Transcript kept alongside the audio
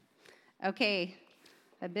Okay,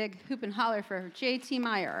 a big hoop and holler for J.T.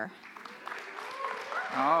 Meyer.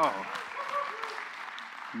 Oh,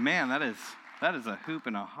 man, that is a hoop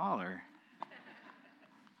and a holler.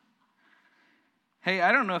 Hey,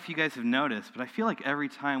 I don't know if you guys have noticed, but I feel like every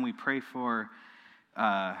time we pray for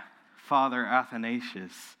Father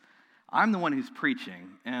Athanasius, I'm the one who's preaching,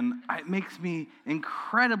 and it makes me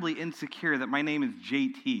incredibly insecure that my name is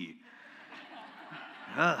JT.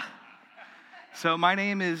 Ugh. So my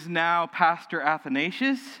name is now Pastor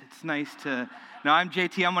Athanasius. It's nice to... No, I'm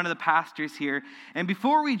JT. I'm one of the pastors here. And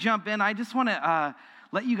before we jump in, I just want to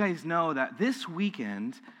let you guys know that this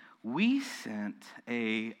weekend, we sent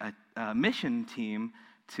a mission team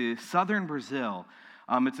to southern Brazil.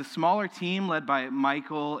 It's a smaller team led by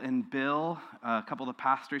Michael and Bill, a couple of the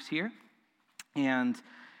pastors here. And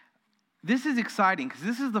this is exciting because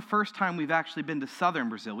this is the first time we've actually been to southern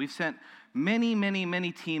Brazil. We've sent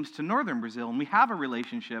many teams to northern Brazil, and we have a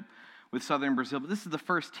relationship with southern Brazil, but this is the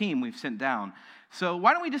first team we've sent down. So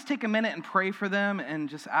why don't we just take a minute and pray for them and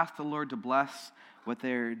just ask the Lord to bless what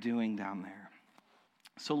they're doing down there.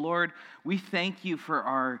 So Lord, we thank you for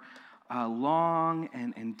our long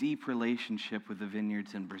and deep relationship with the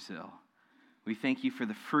vineyards in Brazil. We thank you for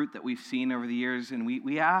the fruit that we've seen over the years, and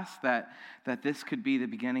we ask that this could be the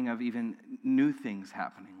beginning of even new things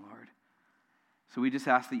happening, Lord. So we just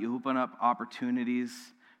ask that you open up opportunities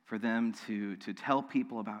for them to tell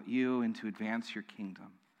people about you and to advance your kingdom.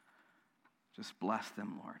 Just bless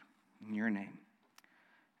them, Lord, in your name.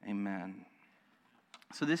 Amen.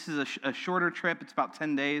 So this is a shorter trip. It's about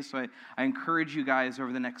 10 days, so I encourage you guys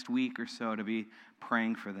over the next week or so to be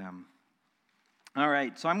praying for them. All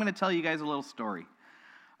right, so I'm going to tell you guys a little story.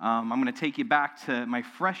 I'm going to take you back to my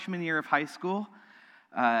freshman year of high school.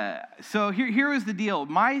 So here was the deal.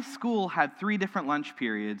 My school had 3 different lunch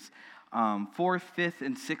periods, 4th, 5th,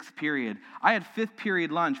 and 6th period. I had 5th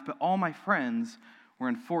period lunch, but all my friends were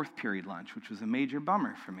in 4th period lunch, which was a major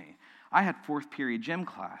bummer for me. I had 4th period gym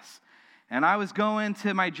class, and I was going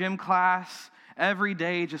to my gym class every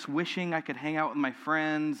day just wishing I could hang out with my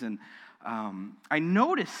friends, and I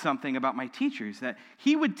noticed something about my teachers, that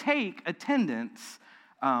he would take attendance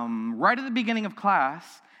right at the beginning of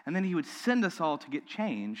class, and then he would send us all to get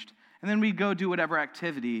changed, and then we'd go do whatever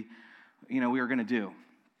activity, we were going to do.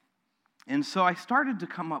 And so I started to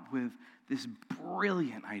come up with this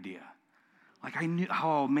brilliant idea. Like I knew,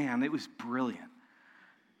 oh man, it was brilliant.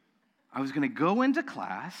 I was going to go into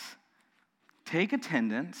class, take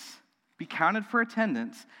attendance, be counted for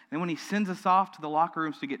attendance, and then when he sends us off to the locker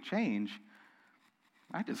rooms to get changed,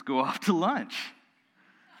 I just go off to lunch.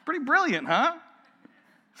 Pretty brilliant, huh?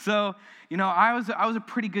 So, I was a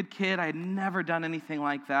pretty good kid. I had never done anything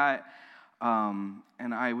like that. And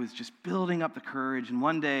I was just building up the courage. And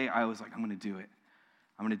one day I was like, I'm going to do it.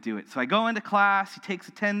 I'm going to do it. So I go into class. He takes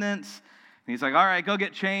attendance. And he's like, all right, go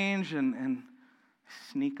get changed. And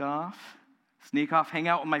sneak off, hang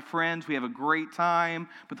out with my friends. We have a great time.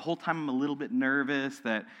 But the whole time I'm a little bit nervous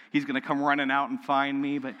that he's going to come running out and find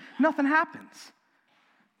me. But nothing happens.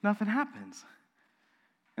 Nothing happens.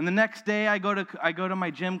 And the next day I go to my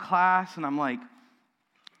gym class, and I'm like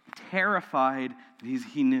terrified that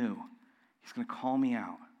he knew. He's going to call me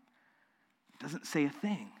out. Doesn't say a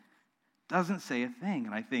thing.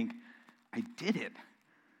 And I think, I did it.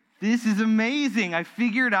 This is amazing. I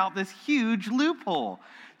figured out this huge loophole.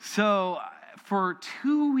 So for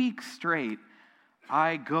 2 weeks straight,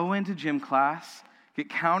 I go into gym class, get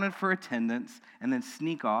counted for attendance, and then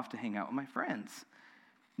sneak off to hang out with my friends.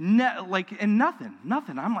 And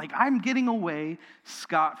nothing. I'm like, I'm getting away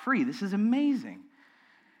scot-free. This is amazing.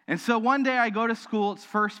 And so one day I go to school, it's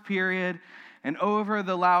first period, and over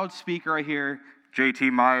the loudspeaker I hear, J.T.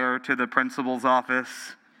 Meyer to the principal's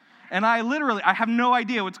office. And I have no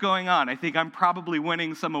idea what's going on. I think I'm probably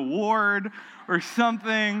winning some award or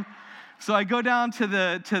something. So I go down to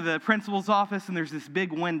the principal's office, and there's this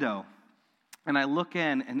big window. And I look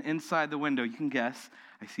in, and inside the window, you can guess,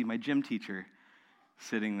 I see my gym teacher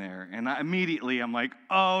sitting there. And I'm like,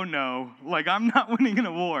 oh no, like I'm not winning an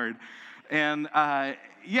award. And I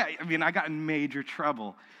got in major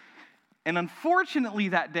trouble. And unfortunately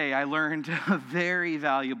that day I learned a very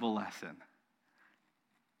valuable lesson.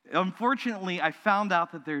 Unfortunately, I found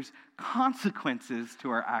out that there's consequences to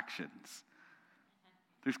our actions.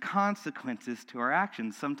 There's consequences to our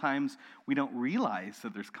actions. Sometimes we don't realize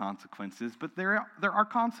that there's consequences, but there are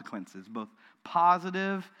consequences, both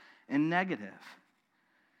positive and negative.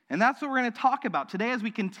 And that's what we're going to talk about today as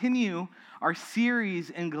we continue our series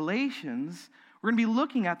in Galatians. We're going to be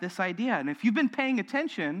looking at this idea. And if you've been paying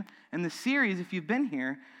attention in the series, if you've been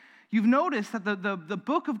here, you've noticed that the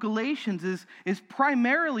book of Galatians is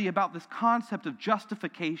primarily about this concept of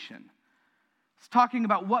justification. It's talking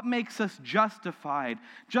about what makes us justified.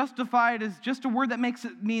 Justified is just a word that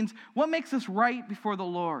means what makes us right before the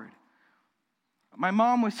Lord. My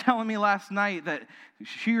mom was telling me last night that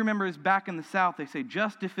she remembers back in the South, they say,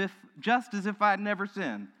 just as if I'd never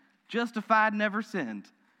sinned. Just if I'd never sinned.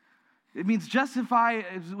 It means justify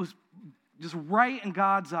was just right in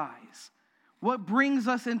God's eyes. What brings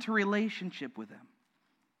us into relationship with Him?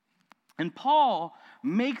 And Paul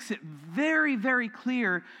makes it very, very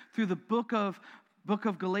clear through the book of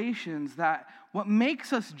Galatians that what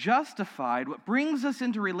makes us justified, what brings us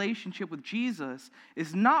into relationship with Jesus,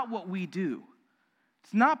 is not what we do.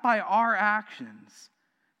 It's not by our actions.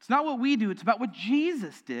 It's not what we do. It's about what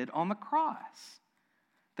Jesus did on the cross.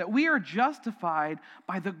 That we are justified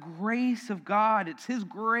by the grace of God. It's His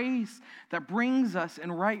grace that brings us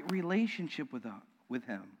in right relationship with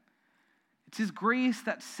Him. It's His grace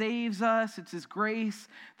that saves us. It's His grace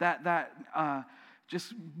that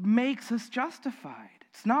just makes us justified.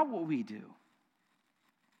 It's not what we do.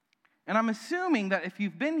 And I'm assuming that if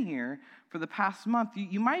you've been here for the past month,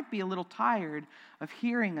 you might be a little tired of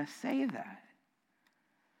hearing us say that.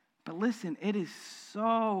 But listen, it is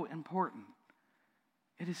so important.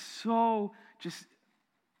 It is so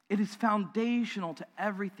it is foundational to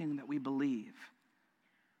everything that we believe.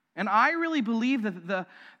 And I really believe that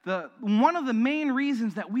the one of the main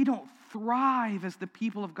reasons that we don't thrive as the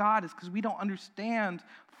people of God is because we don't understand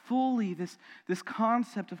fully this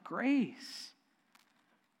concept of grace.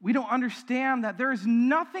 We don't understand that there is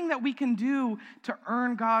nothing that we can do to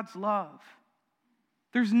earn God's love.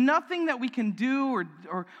 There's nothing that we can do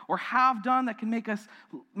or have done that can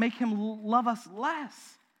make Him love us less.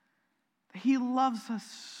 He loves us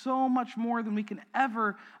so much more than we can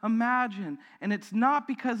ever imagine. And it's not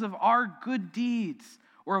because of our good deeds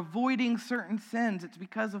or avoiding certain sins. It's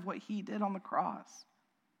because of what He did on the cross.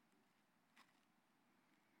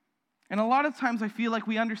 And a lot of times I feel like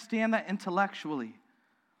we understand that intellectually.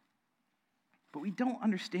 But we don't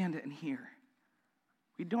understand it in here.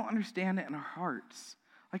 We don't understand it in our hearts.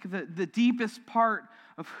 Like the deepest part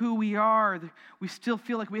of who we are, we still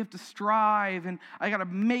feel like we have to strive, and I got to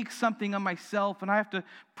make something of myself, and I have to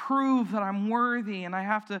prove that I'm worthy, and I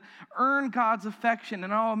have to earn God's affection,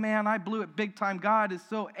 and oh man, I blew it big time. God is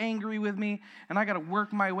so angry with me, and I got to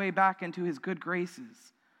work my way back into His good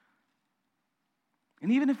graces.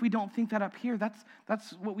 And even if we don't think that up here,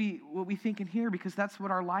 that's what we think in here, because that's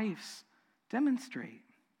what our lives demonstrate.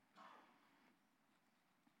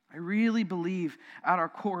 I really believe at our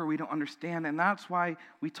core we don't understand, and that's why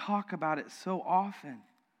we talk about it so often.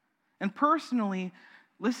 And personally,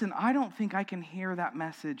 listen, I don't think I can hear that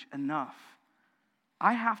message enough.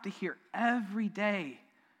 I have to hear every day,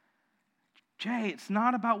 Jay, it's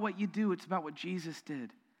not about what you do, it's about what Jesus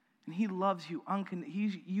did. And He loves you.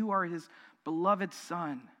 You are His beloved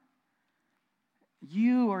Son.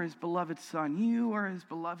 You are His beloved son. You are His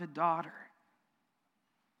beloved daughter.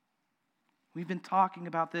 We've been talking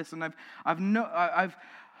about this, and I've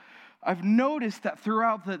noticed that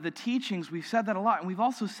throughout the teachings, we've said that a lot, and we've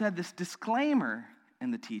also said this disclaimer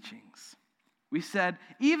in the teachings. We said,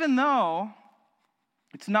 even though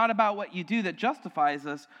it's not about what you do that justifies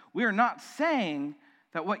us, we are not saying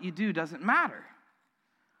that what you do doesn't matter.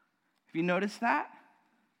 Have you noticed that?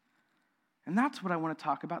 And that's what I want to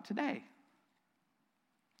talk about today.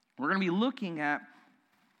 We're going to be looking at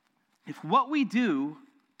if what we do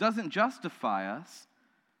doesn't justify us,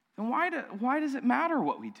 then why does it matter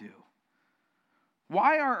what we do?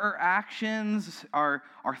 Why are our actions, our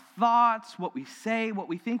thoughts, what we say, what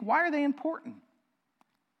we think, why are they important?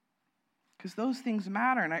 Because those things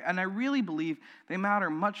matter, and I really believe they matter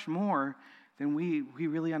much more than we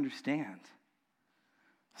really understand.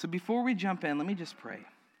 So before we jump in, let me just pray.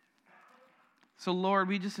 So Lord,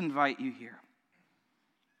 we just invite you here.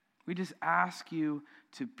 We just ask you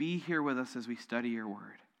to be here with us as we study your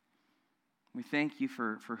word. We thank you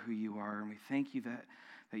for who you are, and we thank you that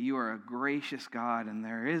you are a gracious God, and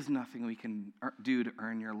there is nothing we can do to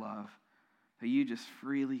earn your love, that you just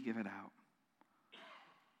freely give it out.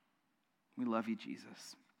 We love you,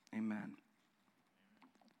 Jesus. Amen.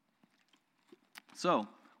 So,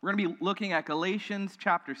 we're going to be looking at Galatians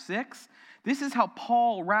chapter 6. This is how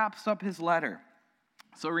Paul wraps up his letter.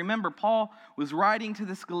 So remember, Paul was writing to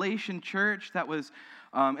this Galatian church that was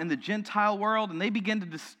in the Gentile world, and they began to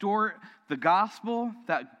distort the gospel,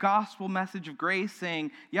 that gospel message of grace,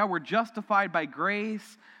 saying, yeah, we're justified by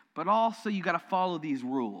grace, but also you got to follow these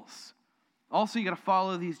rules. Also, you got to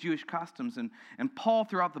follow these Jewish customs. And Paul,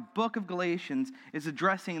 throughout the book of Galatians, is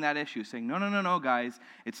addressing that issue, saying, no, guys,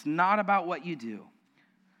 it's not about what you do.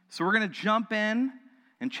 So we're going to jump in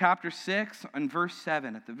chapter 6 and verse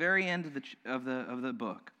 7 at the very end of the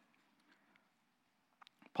book.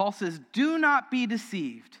 Paul says, do not be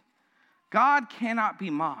deceived. God cannot be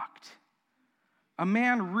mocked. A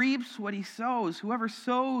man reaps what he sows. Whoever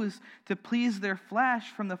sows to please their flesh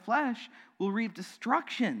from the flesh will reap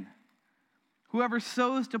destruction. Whoever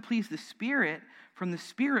sows to please the Spirit from the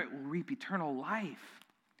Spirit will reap eternal life.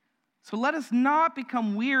 So let us not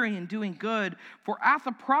become weary in doing good, for at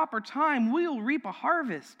the proper time we will reap a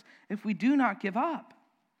harvest if we do not give up.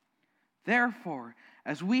 Therefore,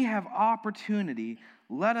 as we have opportunity,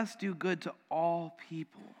 let us do good to all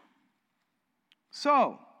people.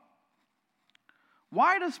 So,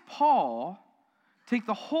 why does Paul take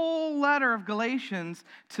the whole letter of Galatians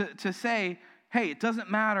to say, hey, it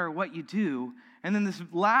doesn't matter what you do, and then this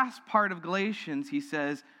last part of Galatians he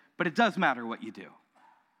says, but it does matter what you do?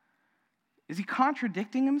 Is he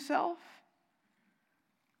contradicting himself?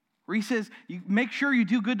 Where he says, you make sure you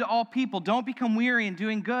do good to all people, don't become weary in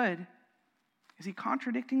doing good. Is he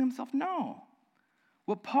contradicting himself? No.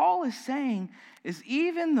 What Paul is saying is,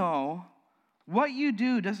 even though what you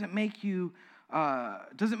do doesn't make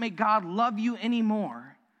God love you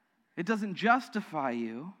anymore, it doesn't justify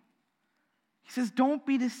you, he says, don't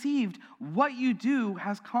be deceived. What you do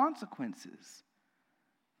has consequences.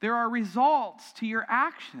 There are results to your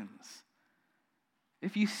actions.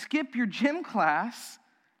 If you skip your gym class,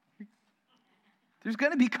 there's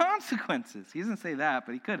going to be consequences. He doesn't say that,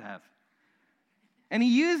 but he could have. And he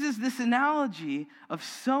uses this analogy of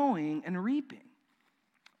sowing and reaping,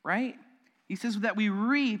 right? He says that we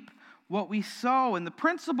reap what we sow. And the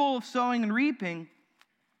principle of sowing and reaping,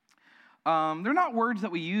 they're not words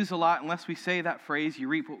that we use a lot unless we say that phrase, you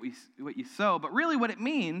reap what you sow. But really what it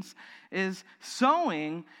means is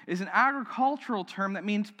sowing is an agricultural term that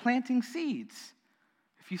means planting seeds.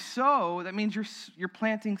 If you sow, that means you're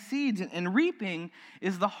planting seeds. And reaping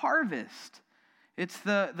is the harvest. It's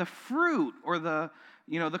the fruit or the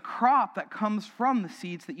crop that comes from the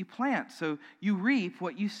seeds that you plant. So you reap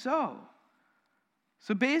what you sow.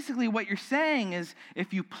 So basically what you're saying is,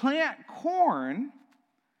 if you plant corn,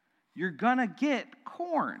 you're going to get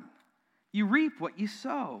corn. You reap what you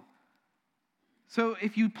sow. So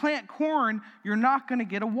if you plant corn, you're not going to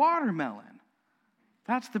get a watermelon.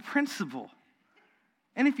 That's the principle.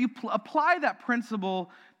 And if you apply that principle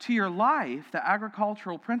to your life, the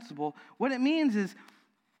agricultural principle, what it means is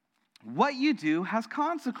what you do has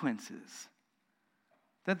consequences.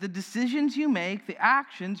 That the decisions you make, the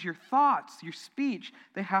actions, your thoughts, your speech,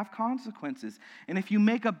 they have consequences. And if you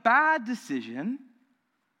make a bad decision,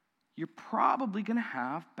 you're probably going to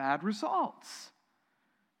have bad results.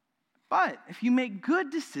 But if you make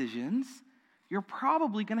good decisions, you're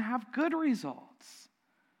probably going to have good results.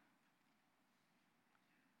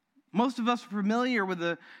 Most of us are familiar with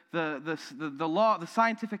the law, the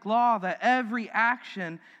scientific law, that every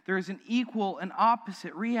action, there is an equal and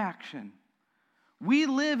opposite reaction. We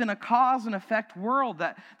live in a cause and effect world,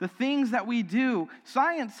 that the things that we do,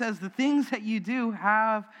 science says the things that you do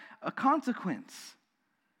have a consequence.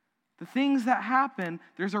 The things that happen,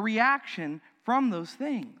 there's a reaction from those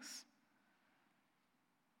things.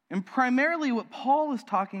 And primarily what Paul is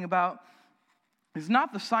talking about is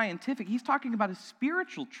not the scientific, he's talking about a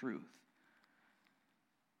spiritual truth.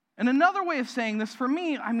 And another way of saying this for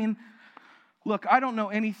me, look, I don't know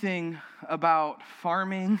anything about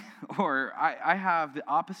farming, or I have the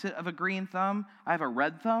opposite of a green thumb. I have a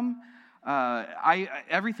red thumb.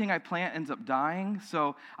 Everything I plant ends up dying.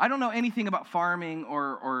 So I don't know anything about farming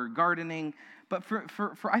or gardening. But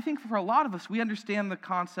I think for a lot of us, we understand the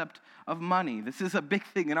concept of money. This is a big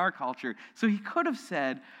thing in our culture. So he could have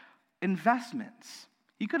said investments.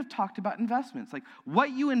 He could have talked about investments. Like, what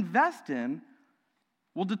you invest in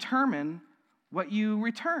will determine what you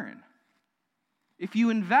return. If you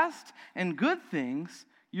invest in good things,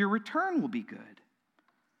 your return will be good.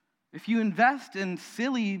 If you invest in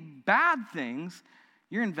silly, bad things,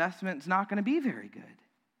 your investment is not going to be very good.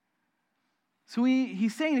 So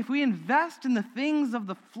he's saying if we invest in the things of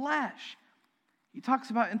the flesh, he talks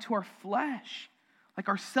about into our flesh, like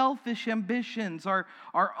our selfish ambitions, our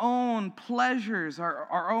own pleasures,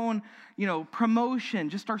 our own promotion,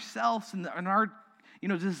 just ourselves and our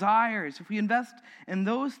desires. If we invest in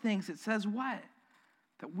those things, it says what?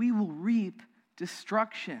 That we will reap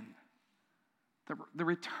destruction. The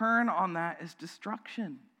return on that is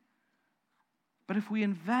destruction. But if we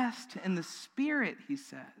invest in the Spirit, he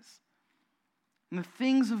says, in the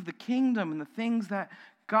things of the kingdom and the things that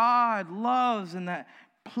God loves and that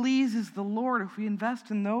pleases the Lord, if we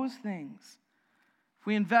invest in those things, if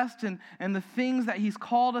we invest in the things that he's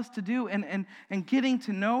called us to do and getting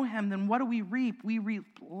to know him, then what do we reap? We reap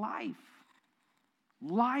life.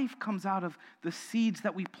 Life comes out of the seeds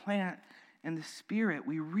that we plant in the Spirit.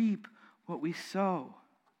 We reap what we sow.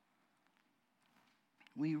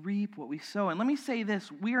 We reap what we sow. And let me say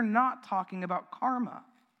this, we are not talking about karma.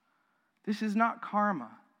 This is not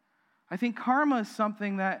karma. I think karma is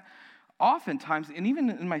something that oftentimes, and even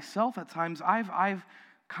in myself at times, I've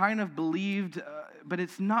kind of believed, but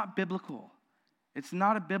it's not biblical. It's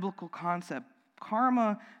not a biblical concept.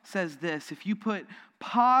 Karma says this: if you put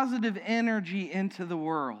positive energy into the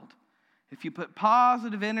world, if you put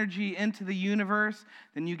positive energy into the universe,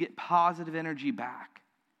 then you get positive energy back.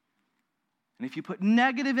 And if you put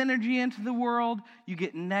negative energy into the world, you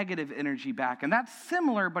get negative energy back. And that's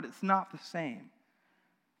similar, but it's not the same.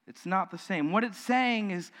 It's not the same. What it's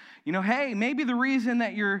saying is, hey, maybe the reason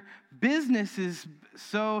that your business is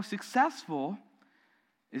so successful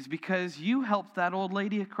is because you helped that old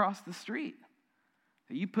lady across the street.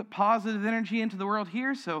 You put positive energy into the world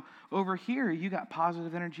here, so over here you got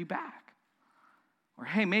positive energy back. Or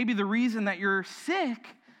hey, maybe the reason that you're sick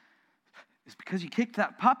is because you kicked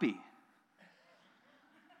that puppy.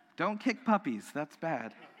 Don't kick puppies, that's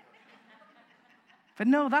bad. But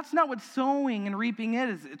no, that's not what sowing and reaping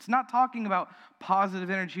is. It's not talking about positive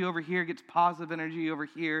energy over here gets positive energy over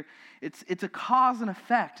here. It's a cause and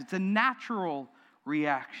effect. It's a natural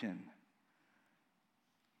reaction.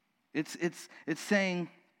 It's saying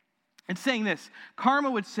this. Karma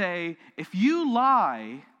would say, if you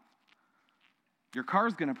lie, your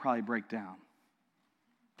car's going to probably break down.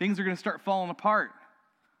 Things are going to start falling apart.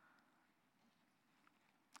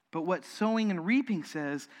 But what sowing and reaping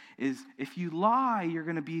says is, if you lie, you're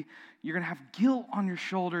going to have guilt on your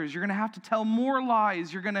shoulders. You're going to have to tell more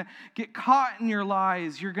lies. You're going to get caught in your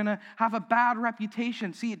lies. You're going to have a bad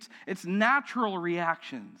reputation. See, it's natural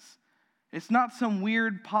reactions. It's not some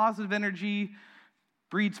weird positive energy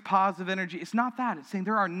breeds positive energy. It's not that. It's saying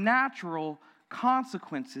there are natural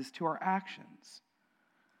consequences to our actions.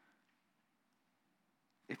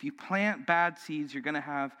 If you plant bad seeds, you're going to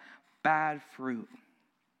have bad fruit.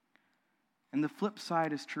 And the flip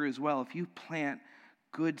side is true as well. If you plant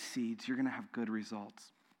good seeds, you're going to have good results.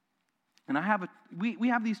 And we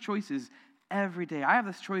have these choices every day. I have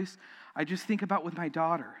this choice I just think about with my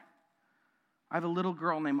daughter. I have a little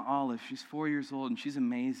girl named Olive. She's 4 years old, and she's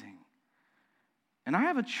amazing. And I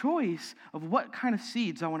have a choice of what kind of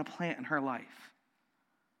seeds I want to plant in her life.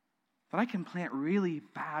 But I can plant really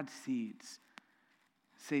bad seeds.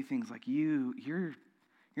 Say things like, you're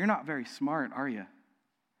not very smart, are you?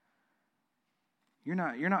 You're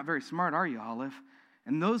not very smart, are you, Olive?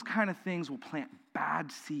 And those kind of things will plant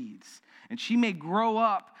bad seeds. And she may grow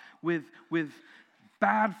up with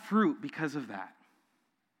bad fruit because of that.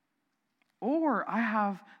 Or I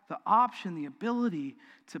have the option, the ability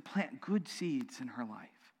to plant good seeds in her life.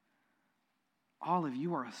 Olive,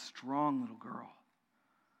 you are a strong little girl.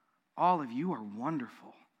 Olive, you are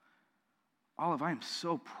wonderful. Olive, I am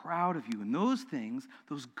so proud of you. And those things,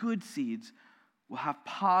 those good seeds, will have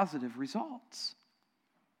positive results.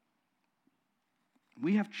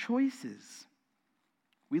 We have choices.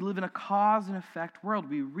 We live in a cause and effect world.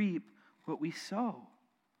 We reap what we sow.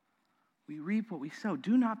 We reap what we sow.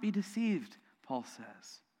 Do not be deceived, Paul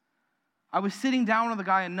says. I was sitting down with a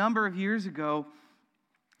guy a number of years ago,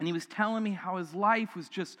 and he was telling me how his life was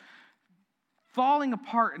just falling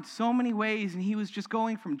apart in so many ways, and he was just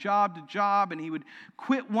going from job to job, and he would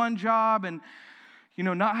quit one job and,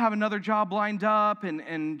 not have another job lined up,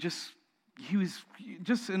 and just he was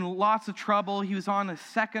just in lots of trouble. He was on a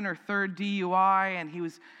second or third DUI, and he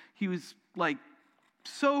was like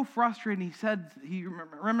so frustrated. He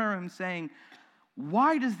remember him saying,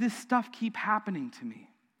 "Why does this stuff keep happening to me?"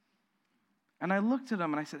 And I looked at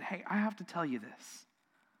him and I said, "Hey, I have to tell you this.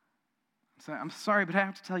 So I'm sorry, but I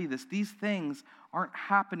have to tell you this. These things aren't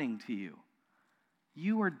happening to you.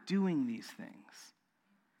 You are doing these things.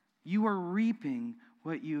 You are reaping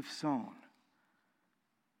what you've sown.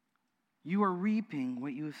 You are reaping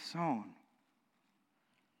what you have sown."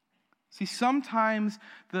 See, sometimes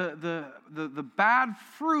the bad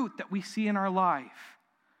fruit that we see in our life,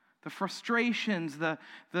 the frustrations,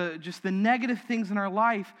 just the negative things in our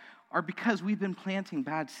life are because we've been planting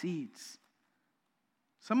bad seeds.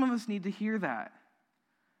 Some of us need to hear that.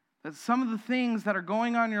 That some of the things that are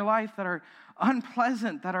going on in your life that are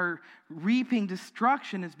unpleasant, that are reaping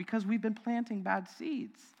destruction, is because we've been planting bad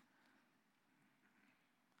seeds.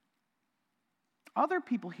 Other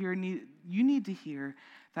people here you need to hear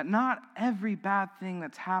that not every bad thing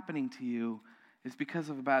that's happening to you is because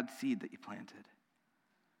of a bad seed that you planted.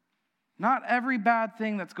 Not every bad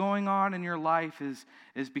thing that's going on in your life is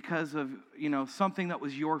because of, something that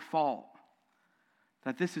was your fault.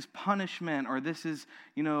 That this is punishment, or this is,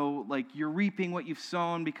 like you're reaping what you've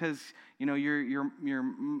sown because, your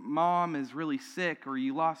mom is really sick or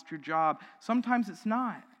you lost your job. Sometimes it's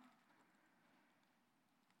not.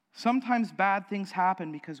 Sometimes bad things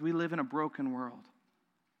happen because we live in a broken world.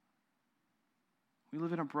 We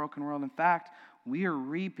live in a broken world. In fact, we are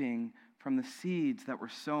reaping from the seeds that were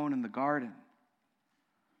sown in the garden.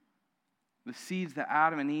 The seeds that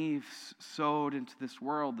Adam and Eve sowed into this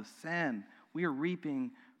world, the sin, we are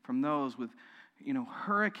reaping from those with,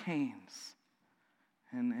 hurricanes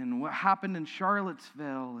and what happened in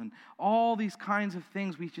Charlottesville and all these kinds of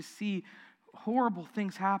things. We just see horrible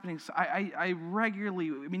things happening. So I regularly,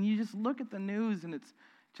 you just look at the news and it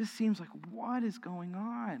just seems like, what is going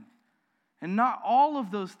on? And not all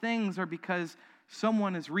of those things are because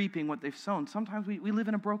someone is reaping what they've sown. Sometimes we live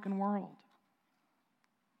in a broken world.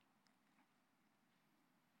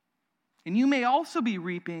 And you may also be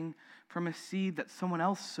reaping from a seed that someone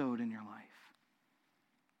else sowed in your life.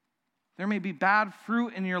 There may be bad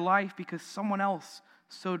fruit in your life because someone else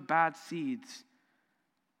sowed bad seeds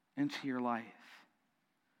into your life.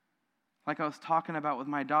 Like I was talking about with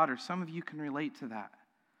my daughter, some of you can relate to that.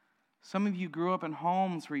 Some of you grew up in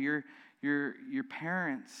homes where your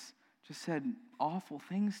parents just said awful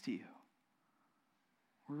things to you.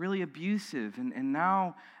 Were really abusive. And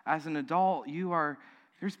now, as an adult,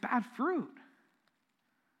 there's bad fruit.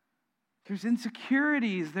 There's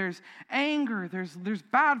insecurities, there's anger, there's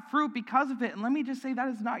bad fruit because of it. And let me just say, that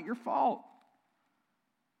is not your fault.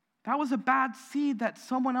 That was a bad seed that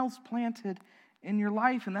someone else planted in your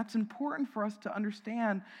life. And that's important for us to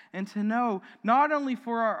understand and to know, not only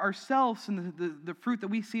for ourselves and the fruit that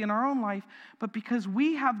we see in our own life, but because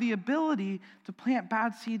we have the ability to plant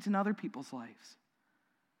bad seeds in other people's lives.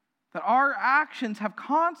 That our actions have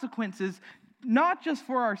consequences, not just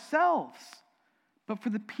for ourselves, but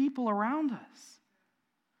for the people around us.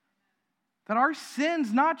 That our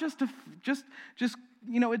sins, not just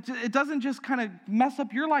it doesn't just kind of mess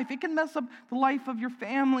up your life. It can mess up the life of your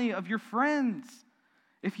family, of your friends.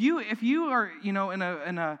 If you are, in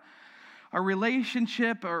a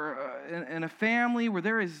relationship or in a family where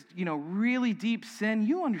there is, really deep sin,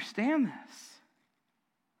 you understand this.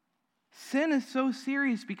 Sin is so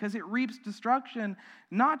serious because it reaps destruction,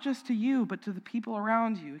 not just to you, but to the people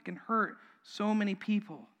around you. It can hurt so many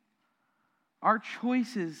people. Our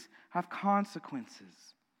choices have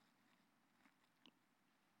consequences.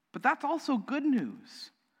 But that's also good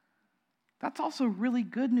news. That's also really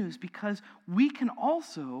good news because we can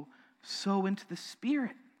also sow into the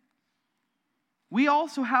Spirit. We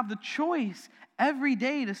also have the choice every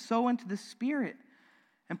day to sow into the Spirit.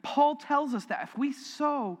 And Paul tells us that if we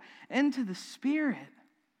sow into the Spirit,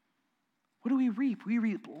 what do we reap? We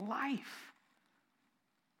reap life.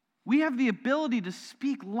 We have the ability to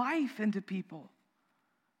speak life into people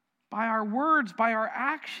by our words, by our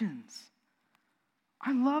actions.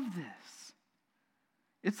 I love this.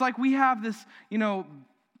 It's like we have this,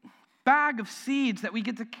 bag of seeds that we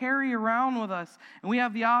get to carry around with us, and we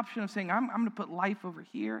have the option of saying, I'm going to put life over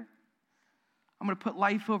here. I'm going to put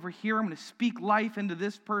life over here. I'm going to speak life into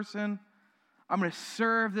this person. I'm going to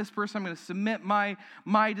serve this person. I'm going to submit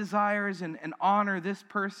my desires and honor this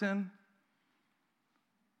person.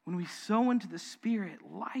 When we sow into the Spirit,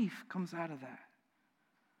 life comes out of that.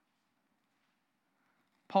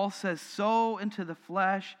 Paul says, sow into the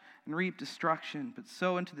flesh and reap destruction, but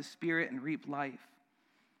sow into the Spirit and reap life.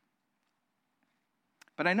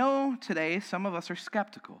 But I know today some of us are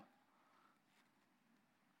skeptical.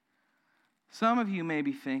 Some of you may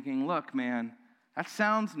be thinking, look, man, that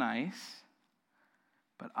sounds nice,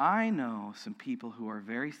 but I know some people who are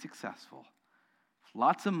very successful,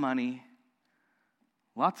 lots of money,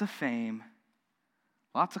 lots of fame,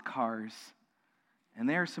 lots of cars, and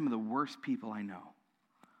they are some of the worst people I know.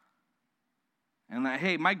 And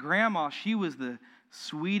hey, my grandma, she was the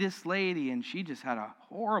sweetest lady, and she just had a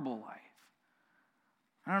horrible life.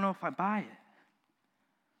 I don't know if I buy it.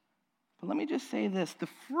 But let me just say this. The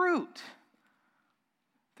fruit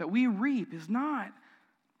that we reap is not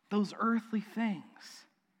those earthly things.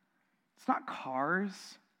 It's not cars.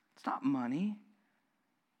 It's not money.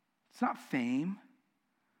 It's not fame.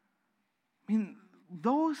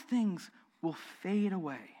 Those things will fade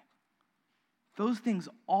away. Those things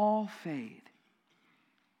all fade.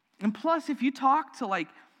 And plus, if you talk to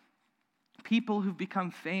people who've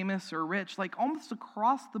become famous or rich, almost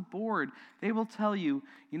across the board, they will tell you,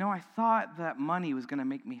 I thought that money was going to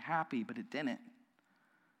make me happy, but it didn't.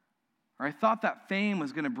 Or I thought that fame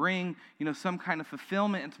was going to bring, some kind of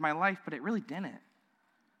fulfillment into my life, but it really didn't.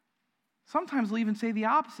 Sometimes they'll even say the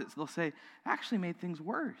opposites. They'll say, it actually made things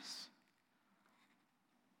worse.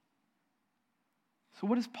 So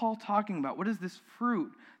what is Paul talking about? What is this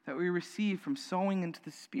fruit that we receive from sowing into the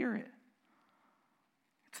Spirit?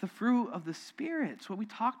 It's the fruit of the Spirit. It's what we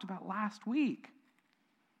talked about last week.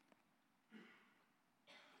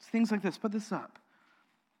 It's things like this. Put this up.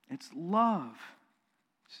 It's love.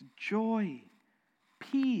 It's joy,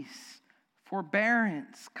 peace,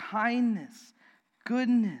 forbearance, kindness,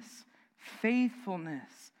 goodness,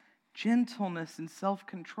 faithfulness, gentleness, and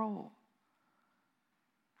self-control.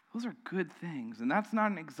 Those are good things, and that's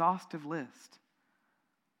not an exhaustive list.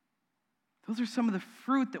 Those are some of the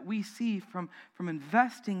fruit that we see from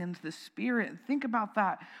investing into the Spirit. And think about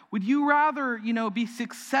that. Would you rather, be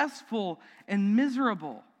successful and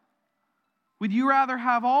miserable? Would you rather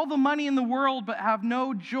have all the money in the world but have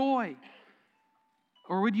no joy?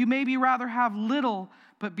 Or would you maybe rather have little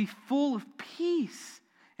but be full of peace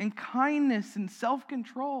and kindness and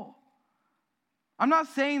self-control? I'm not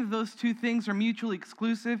saying that those two things are mutually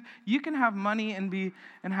exclusive. You can have money and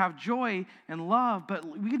have joy and love, but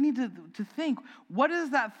we need to think, what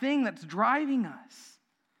is that thing that's driving us?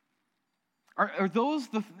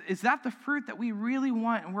 Is that the fruit that we really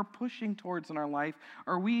want and we're pushing towards in our life?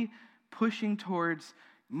 Are we pushing towards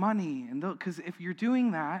money? Because if you're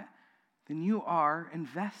doing that, then you are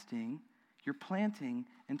investing, you're planting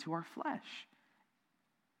into our flesh.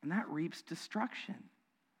 And that reaps destruction.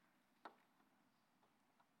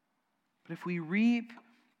 But if we reap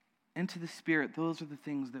into the Spirit, those are the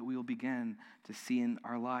things that we will begin to see in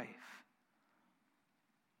our life.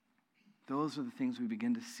 Those are the things we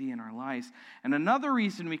begin to see in our lives. And another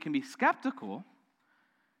reason we can be skeptical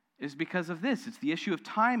is because of this. It's the issue of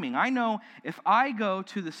timing. I know if I go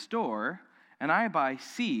to the store and I buy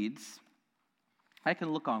seeds, I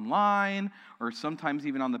can look online or sometimes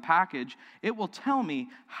even on the package. It will tell me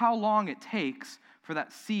how long it takes for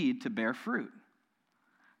that seed to bear fruit.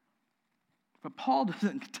 But Paul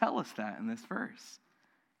doesn't tell us that in this verse.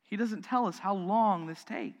 He doesn't tell us how long this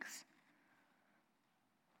takes.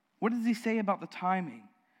 What does he say about the timing?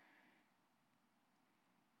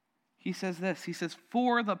 He says this. He says,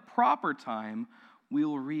 for the proper time, we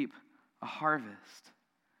will reap a harvest.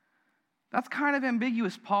 That's kind of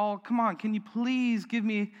ambiguous, Paul. Come on, can you please give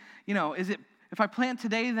me, is it, if I plant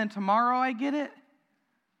today, then tomorrow I get it?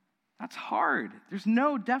 That's hard. There's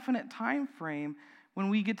no definite time frame when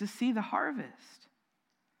we get to see the harvest.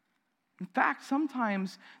 In fact,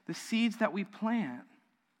 sometimes the seeds that we plant,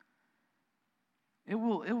 it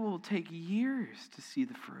will take years to see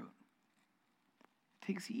the fruit. It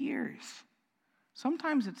takes years.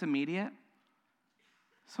 Sometimes it's immediate.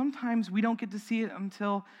 Sometimes we don't get to see it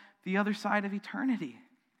until the other side of eternity.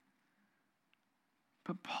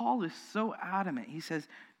 But Paul is so adamant. He says,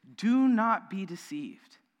 do not be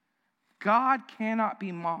deceived. God cannot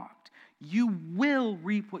be mocked. You will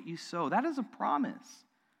reap what you sow. That is a promise.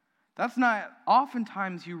 That's not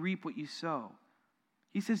oftentimes you reap what you sow.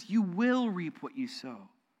 He says you will reap what you sow.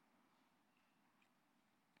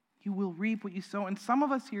 You will reap what you sow. And some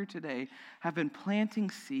of us here today have been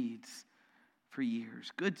planting seeds for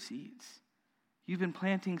years, good seeds. You've been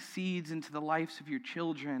planting seeds into the lives of your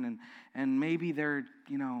children, and maybe they're,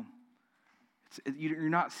 you're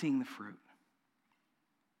not seeing the fruit.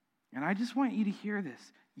 And I just want you to hear this.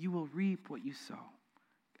 You will reap what you sow.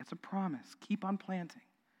 It's a promise. Keep on planting.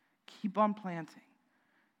 Keep on planting.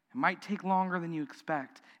 It might take longer than you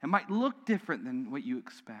expect. It might look different than what you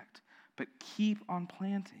expect, but keep on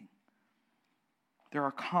planting. There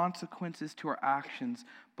are consequences to our actions,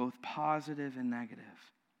 both positive and negative.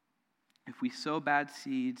 If we sow bad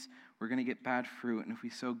seeds, we're going to get bad fruit, and if we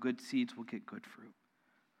sow good seeds, we'll get good fruit.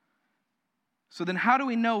 So then how do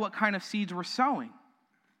we know what kind of seeds we're sowing?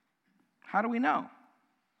 How do we know?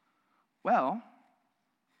 Well,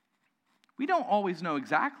 we don't always know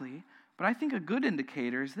exactly, but I think a good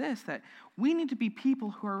indicator is this, that we need to be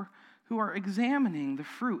people who are examining the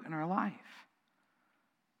fruit in our life.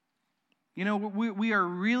 We are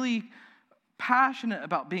really passionate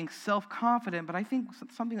about being self-confident, but I think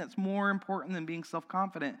something that's more important than being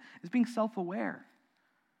self-confident is being self-aware.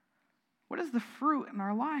 What is the fruit in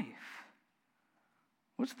our life?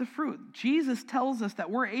 What's the fruit? Jesus tells us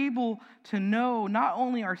that we're able to know not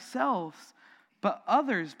only ourselves, but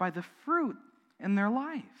others by the fruit in their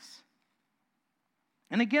lives.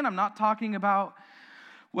 And again, I'm not talking about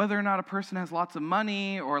whether or not a person has lots of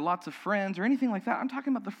money or lots of friends or anything like that. I'm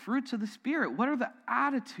talking about the fruits of the Spirit. What are the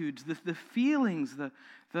attitudes, the feelings, the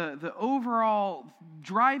overall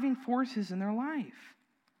driving forces in their life?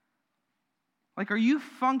 Like, are you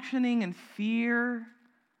functioning in fear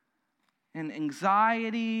and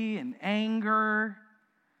anxiety and anger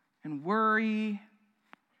and worry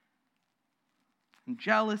and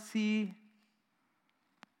jealousy?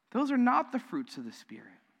 Those are not the fruits of the Spirit.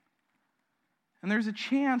 And there's a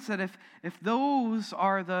chance that if those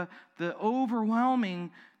are the overwhelming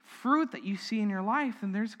fruit that you see in your life,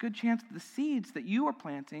 then there's a good chance that the seeds that you are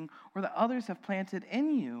planting or that others have planted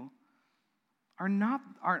in you are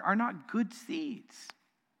not good seeds.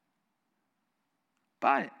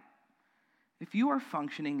 But if you are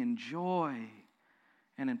functioning in joy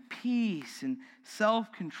and in peace and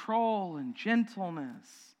self-control and gentleness,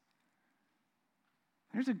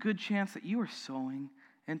 there's a good chance that you are sowing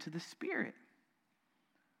into the Spirit.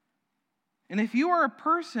 And if you are a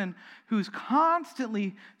person who's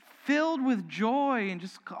constantly filled with joy and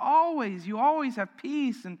you always have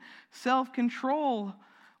peace and self-control,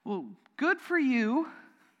 well, good for you.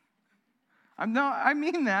 I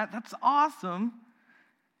mean that. That's awesome.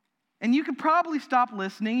 And you could probably stop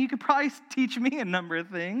listening. You could probably teach me a number of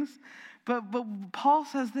things. But Paul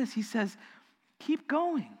says this. He says, keep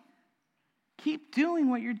going. Keep doing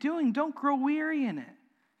what you're doing. Don't grow weary in it.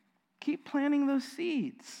 Keep planting those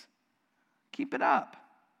seeds. Keep it up.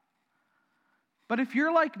 But if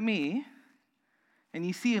you're like me and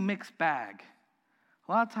you see a mixed bag,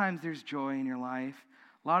 a lot of times there's joy in your life.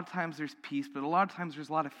 A lot of times there's peace, but a lot of times there's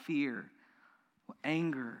a lot of fear,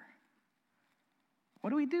 anger.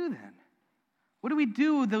 What do we do then? What do we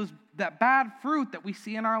do with that bad fruit that we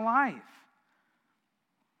see in our life?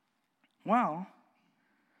 Well,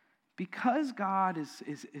 because God is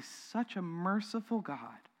such a merciful God,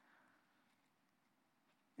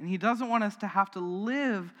 and He doesn't want us to have to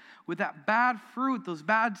live with that bad fruit, those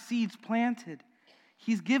bad seeds planted,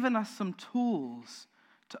 He's given us some tools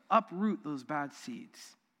to uproot those bad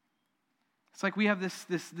seeds. It's like we have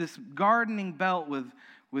this gardening belt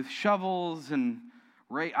with shovels and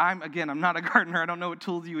I'm not a gardener. I don't know what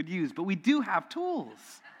tools you would use, but we do have tools.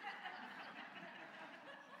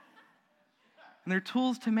 And they're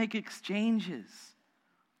tools to make exchanges.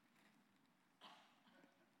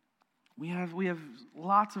 We have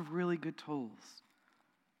lots of really good tools.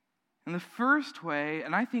 And the first way,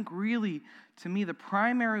 and I think really, to me, the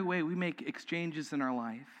primary way we make exchanges in our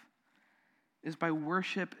life is by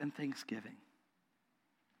worship and thanksgiving.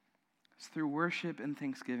 It's through worship and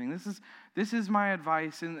thanksgiving. This is my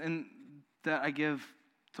advice and that I give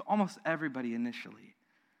to almost everybody initially.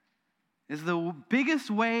 Is the biggest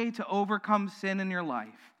way to overcome sin in your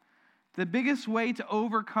life. The biggest way to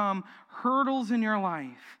overcome hurdles in your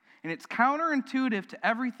life. And it's counterintuitive to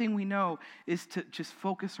everything we know, is to just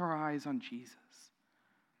focus our eyes on Jesus.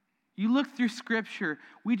 You look through Scripture,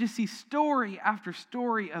 we just see story after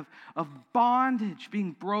story of bondage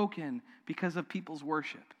being broken because of people's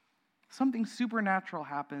worship. Something supernatural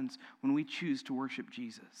happens when we choose to worship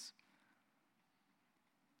Jesus.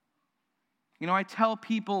 I tell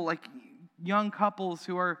people, like young couples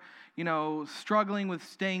who are, struggling with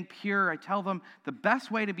staying pure, I tell them the best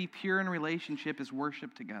way to be pure in a relationship is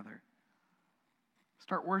worship together.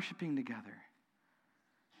 Start worshiping together.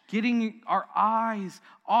 Getting our eyes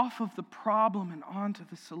off of the problem and onto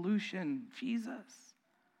the solution, Jesus.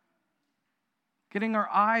 Getting our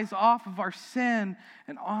eyes off of our sin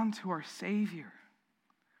and onto our Savior.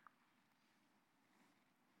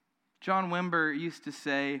 John Wimber used to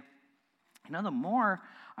say, the more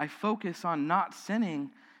I focus on not sinning,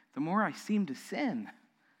 the more I seem to sin.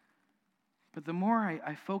 But the more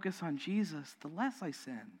I focus on Jesus, the less I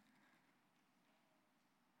sin.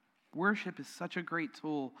 Worship is such a great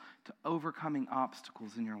tool to overcoming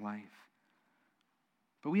obstacles in your life.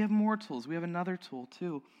 But we have more tools. We have another tool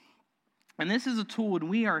too. And this is a tool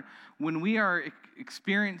when we are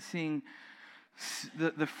experiencing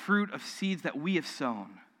the fruit of seeds that we have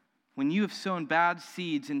sown. When you have sown bad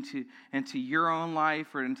seeds into your own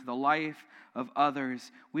life or into the life of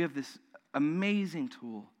others, we have this amazing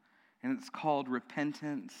tool, and it's called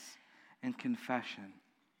repentance and confession.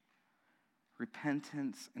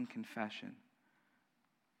 Repentance and confession.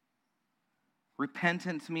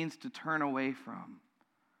 Repentance means to turn away from.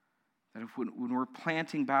 That when we're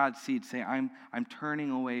planting bad seeds, say, I'm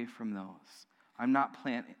turning away from those. I'm not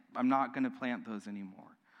going to plant those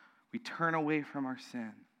anymore. We turn away from our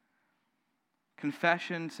sin.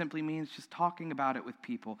 Confession simply means just talking about it with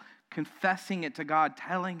people, confessing it to God,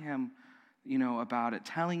 telling Him, about it,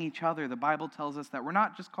 telling each other. The Bible tells us that we're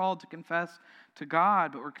not just called to confess to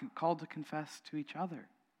God, but we're called to confess to each other.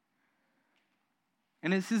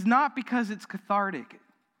 And this is not because it's cathartic.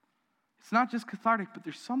 It's not just cathartic, but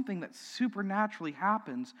there's something that supernaturally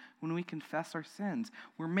happens when we confess our sins.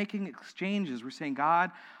 We're making exchanges. We're saying, God,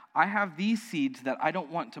 I have these seeds that I don't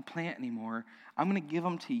want to plant anymore. I'm going to give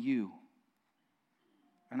them to you.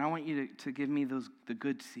 And I want you to give me the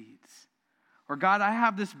good seeds. Or God, I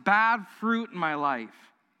have this bad fruit in my life.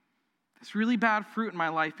 This really bad fruit in my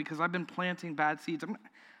life because I've been planting bad seeds. I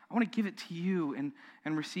want to give it to you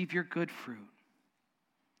and receive your good fruit.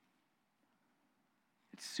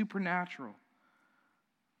 It's supernatural.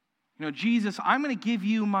 You know, Jesus, I'm going to give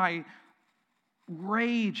you my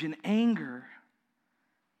rage and anger.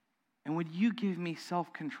 And would you give me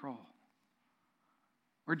self-control?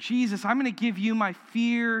 Or Jesus, I'm going to give you my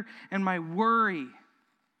fear and my worry.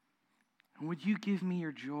 And would you give me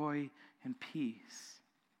your joy and peace?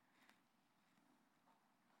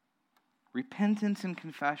 Repentance and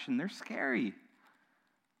confession, they're scary.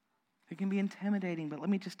 They can be intimidating, but let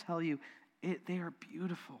me just tell you, they are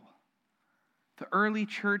beautiful. The early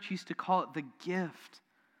church used to call it the gift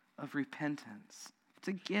of repentance. It's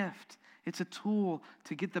a gift. It's a tool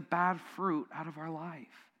to get the bad fruit out of our life.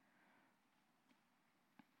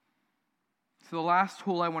 So the last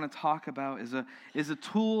tool I want to talk about is a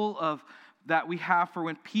tool that we have for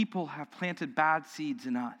when people have planted bad seeds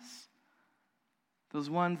in us. Those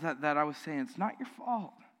ones that I was saying, it's not your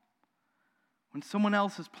fault. When someone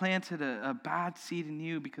else has planted a bad seed in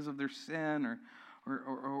you because of their sin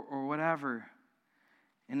or whatever,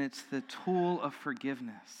 and it's the tool of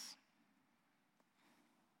forgiveness.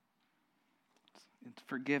 It's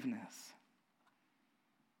forgiveness.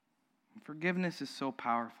 And forgiveness is so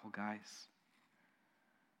powerful, guys.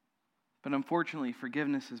 But unfortunately,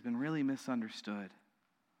 forgiveness has been really misunderstood.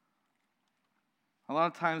 A lot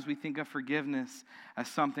of times we think of forgiveness as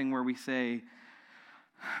something where we say,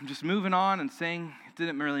 I'm just moving on and saying it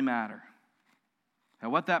didn't really matter.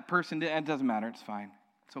 Now what that person did, it doesn't matter, it's fine.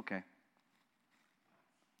 It's okay.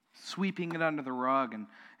 Sweeping it under the rug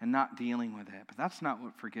and not dealing with it. But that's not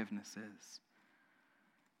what forgiveness is.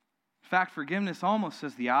 In fact, forgiveness almost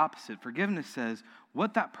says the opposite. Forgiveness says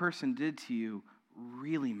what that person did to you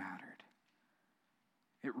really mattered.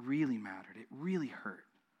 It really mattered. It really hurt.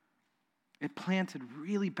 It planted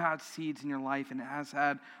really bad seeds in your life and it has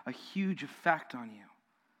had a huge effect on you.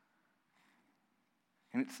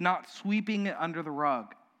 And it's not sweeping it under the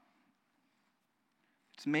rug.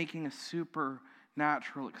 It's making a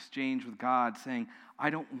supernatural exchange with God, saying, I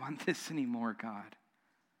don't want this anymore, God.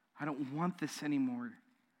 I don't want this anymore.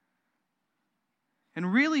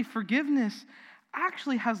 And really, forgiveness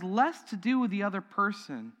actually has less to do with the other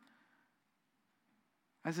person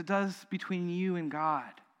as it does between you and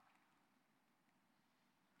God.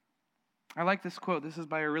 I like this quote. This is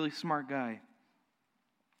by a really smart guy.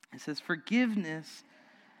 It says, forgiveness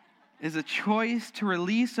is a choice to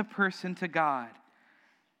release a person to God,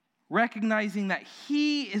 recognizing that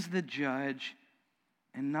He is the judge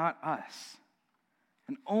and not us.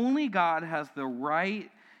 And only God has the right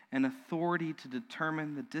and authority to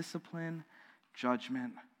determine the discipline,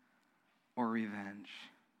 judgment, or revenge.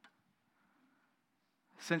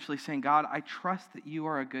 Essentially saying, God, I trust that you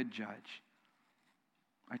are a good judge.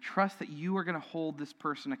 I trust that you are going to hold this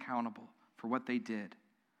person accountable for what they did.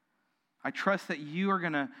 I trust that you are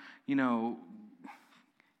going to,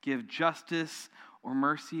 give justice or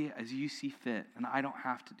mercy as you see fit, and I don't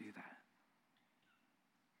have to do that.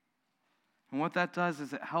 And what that does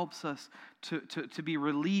is it helps us to be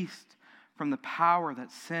released from the power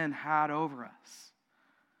that sin had over us.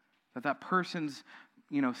 That person's,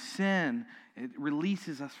 sin, it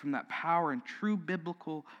releases us from that power, and true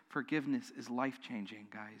biblical forgiveness is life-changing,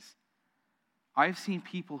 guys. I've seen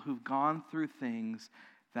people who've gone through things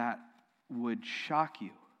that would shock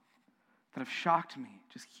you, that have shocked me,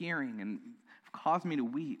 just hearing, and have caused me to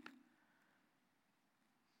weep.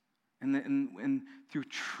 And through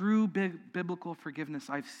true biblical forgiveness,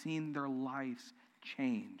 I've seen their lives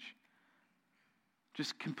change.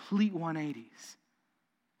 Just complete 180s.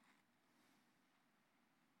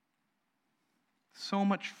 So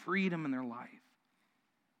much freedom in their life.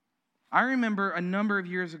 I remember a number of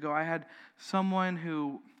years ago, I had someone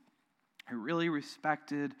who I really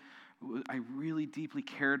respected, I really deeply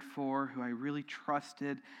cared for, who I really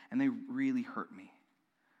trusted, and they really hurt me.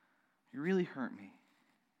 They really hurt me.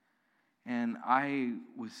 And I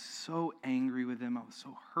was so angry with them. I was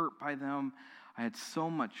so hurt by them. I had so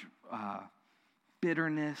much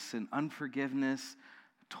bitterness and unforgiveness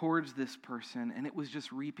towards this person, and it was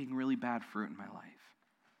just reaping really bad fruit in my life.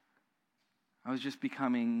 I was just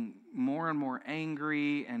becoming more and more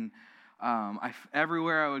angry, and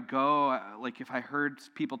everywhere I would go, like if I heard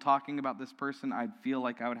people talking about this person, I'd feel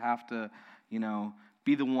like I would have to,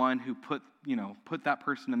 be the one who put that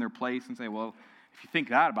person in their place and say, well, if you think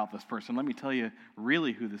that about this person, let me tell you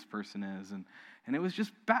really who this person is. And it was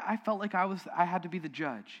just bad. I felt like I had to be the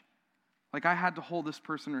judge. Like I had to hold this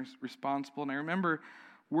person responsible. And I remember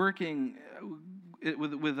working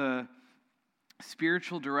with a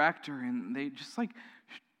spiritual director, and they just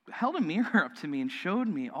held a mirror up to me and showed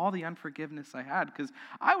me all the unforgiveness I had, because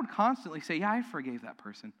I would constantly say, yeah, I forgave that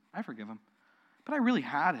person. I forgive him. But I really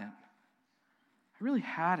hadn't.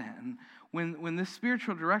 And when this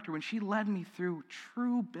spiritual director, when she led me through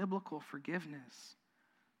true biblical forgiveness,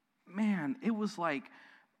 man, it was like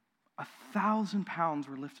 1,000 pounds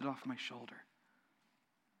were lifted off my shoulder.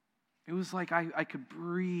 It was like I could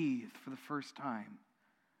breathe for the first time.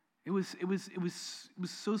 It was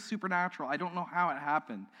so supernatural. I don't know how it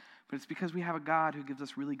happened, but it's because we have a God who gives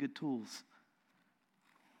us really good tools.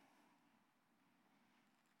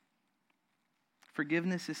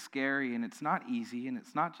 Forgiveness is scary, and it's not easy, and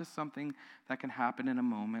it's not just something that can happen in a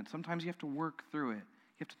moment. Sometimes you have to work through it.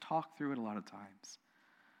 You have to talk through it a lot of times.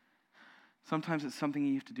 Sometimes it's something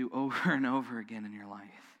you have to do over and over again in your life.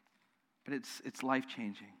 But it's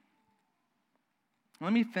life-changing.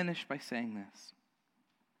 Let me finish by saying this.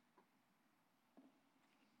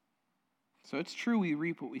 So it's true we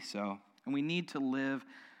reap what we sow, and we need to live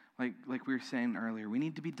like we were saying earlier. We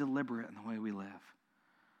need to be deliberate in the way we live.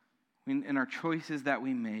 In our choices that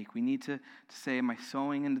we make, we need to say, am I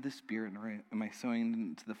sowing into the Spirit or am I sowing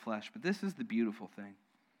into the flesh? But this is the beautiful thing.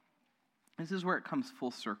 This is where it comes full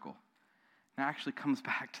circle. It actually comes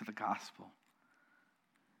back to the gospel.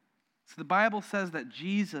 So the Bible says that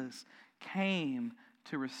Jesus came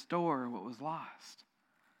to restore what was lost.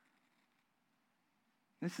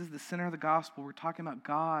 This is the center of the gospel. We're talking about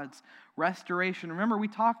God's restoration. Remember, we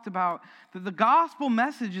talked about that the gospel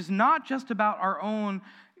message is not just about our own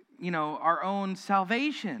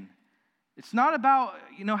salvation. It's not about,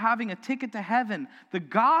 having a ticket to heaven. The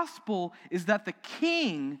gospel is that the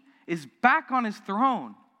King is back on his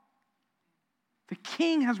throne. The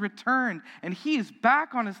King has returned, and he is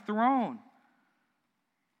back on his throne.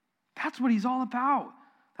 That's what he's all about.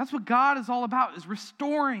 That's what God is all about, is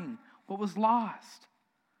restoring what was lost,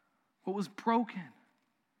 what was broken,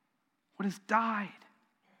 what has died.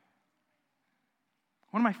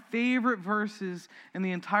 One of my favorite verses in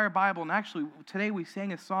the entire Bible, and actually today we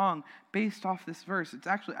sang a song based off this verse.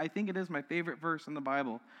 I think it is my favorite verse in the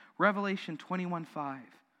Bible. Revelation 21:5.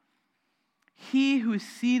 He who is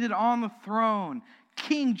seated on the throne,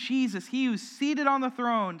 King Jesus, he who is seated on the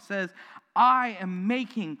throne says, I am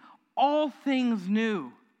making all things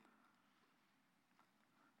new.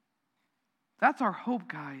 That's our hope,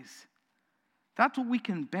 guys. That's what we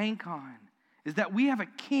can bank on, is that we have a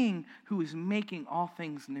King who is making all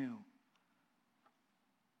things new.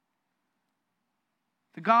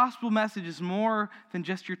 The gospel message is more than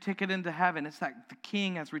just your ticket into heaven. It's that the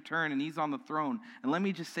King has returned and he's on the throne. And let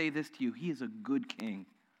me just say this to you. He is a good King.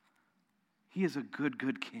 He is a good,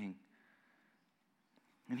 good King.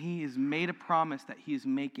 And he has made a promise that he is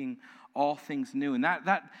making all things new. And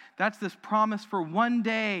that's this promise for one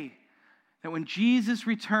day, that when Jesus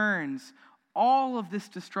returns, all of this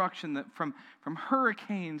destruction, that from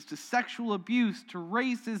hurricanes to sexual abuse to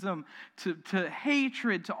racism to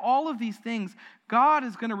hatred to all of these things, God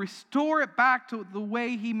is going to restore it back to the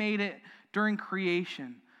way he made it during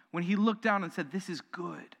creation, when he looked down and said, this is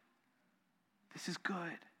good. This is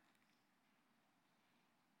good.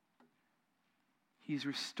 He's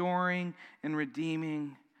restoring and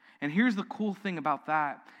redeeming. And here's the cool thing about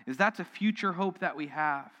that, is that's a future hope that we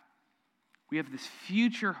have. We have this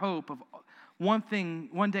future hope of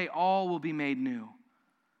one day all will be made new.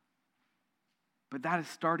 But that is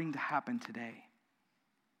starting to happen today.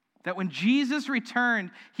 That when Jesus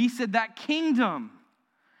returned, he said that kingdom,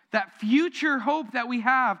 that future hope that we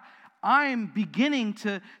have, I'm beginning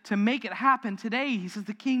to make it happen today. He says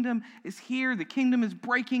the kingdom is here. The kingdom is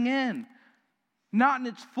breaking in. Not in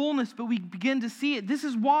its fullness, but we begin to see it. This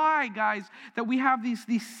is why, guys, that we have these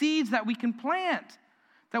seeds that we can plant.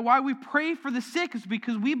 That why we pray for the sick is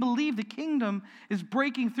because we believe the kingdom is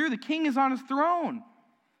breaking through. The King is on his throne.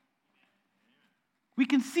 We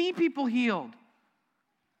can see people healed.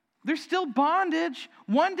 There's still bondage.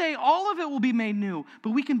 One day, all of it will be made new,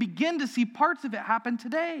 but we can begin to see parts of it happen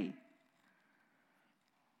today.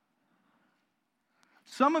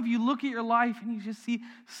 Some of you look at your life and you just see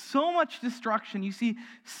so much destruction. You see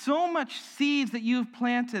so much seeds that you have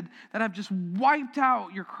planted that have just wiped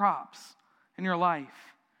out your crops in your life.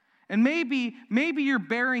 And maybe you're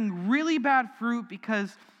bearing really bad fruit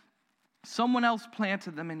because someone else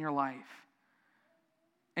planted them in your life.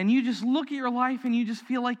 And you just look at your life and you just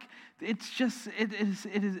feel like it's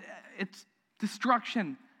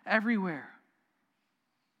destruction everywhere.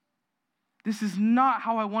 This is not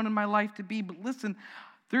how I wanted my life to be. But listen,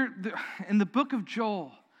 in the book of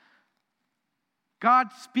Joel, God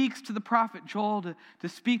speaks to the prophet Joel to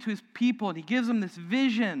speak to his people, and he gives them this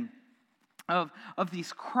vision of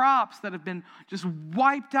these crops that have been just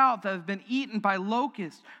wiped out, that have been eaten by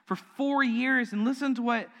locusts for 4 years. And listen to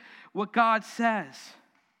what God says.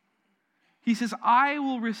 He says, I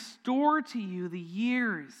will restore to you the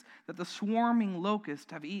years that the swarming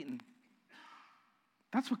locusts have eaten.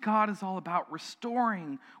 That's what God is all about,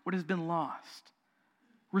 restoring what has been lost,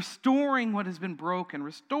 restoring what has been broken,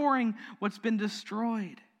 restoring what's been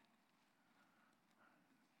destroyed.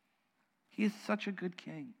 He is such a good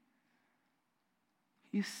king.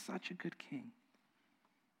 He is such a good king.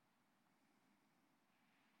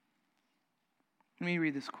 Let me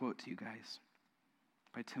read this quote to you guys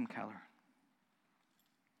by Tim Keller.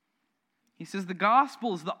 He says, "The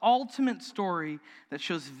gospel is the ultimate story that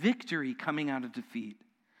shows victory coming out of defeat,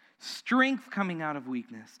 strength coming out of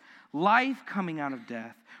weakness, life coming out of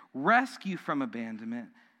death, rescue from abandonment.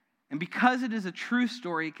 And because it is a true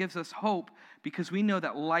story, it gives us hope because we know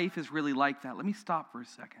that life is really like that." Let me stop for a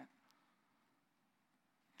second.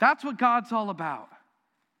 That's what God's all about.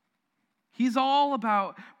 He's all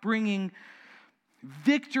about bringing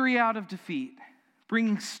victory out of defeat,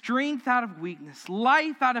 bringing strength out of weakness,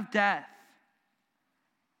 life out of death.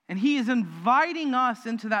 And he is inviting us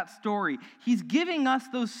into that story. He's giving us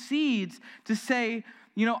those seeds to say,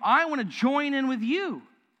 I want to join in with you.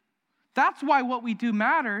 That's why what we do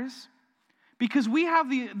matters, because we have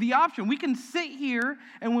the option. We can sit here,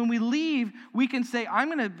 and when we leave, we can say, I'm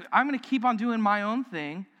going to keep on doing my own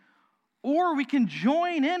thing, or we can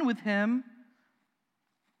join in with him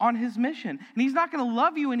on his mission. And he's not going to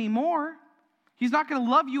love you anymore. He's not going to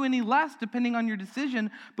love you any less depending on your decision,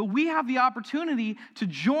 but we have the opportunity to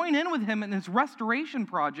join in with him in his restoration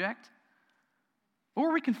project,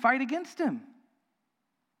 or we can fight against him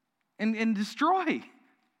and destroy.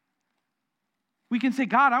 We can say,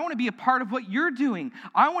 God, I want to be a part of what you're doing.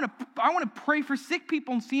 I want to pray for sick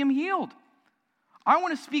people and see them healed. I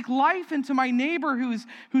want to speak life into my neighbor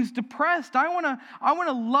who's depressed. I want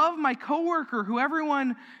to love my coworker who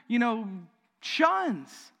everyone,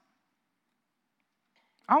 shuns.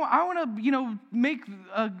 I want to, make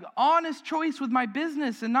an honest choice with my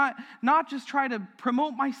business and not just try to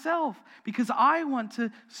promote myself, because I want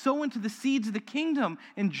to sow into the seeds of the kingdom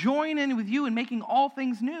and join in with you in making all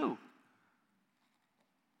things new.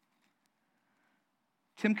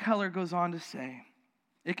 Tim Keller goes on to say,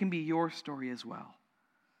 it can be your story as well.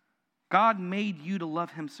 God made you to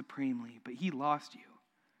love him supremely, but he lost you.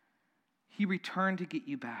 He returned to get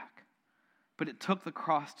you back, but it took the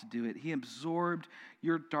cross to do it. He absorbed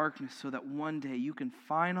your darkness so that one day you can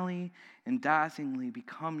finally and dazzlingly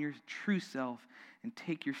become your true self and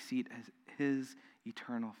take your seat as his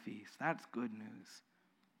eternal feast. That's good news.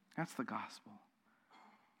 That's the gospel.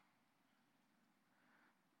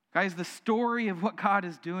 Guys, the story of what God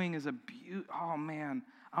is doing is oh man,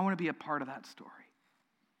 I want to be a part of that story.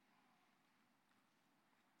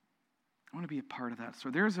 I want to be a part of that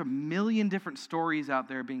story. There's a million different stories out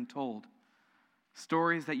there being told.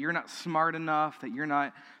 Stories that you're not smart enough, that you're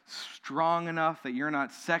not strong enough, that you're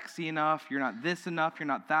not sexy enough, you're not this enough, you're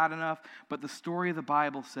not that enough. But the story of the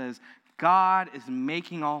Bible says God is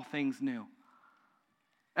making all things new.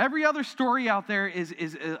 Every other story out there is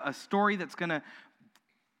a story that's going to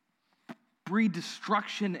breed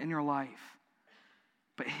destruction in your life.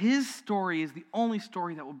 But his story is the only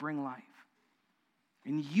story that will bring life.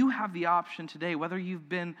 And you have the option today, whether you've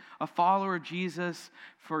been a follower of Jesus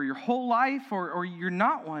for your whole life or you're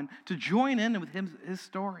not one, to join in with his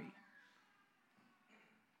story.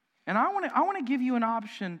 And I want to give you an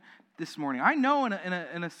option this morning. I know in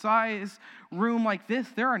a size room like this,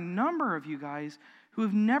 there are a number of you guys who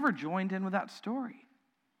have never joined in with that story.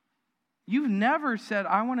 You've never said,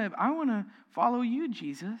 I want to follow you,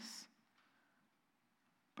 Jesus.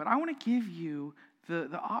 But I want to give you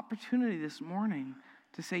the opportunity this morning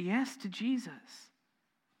to say yes to Jesus.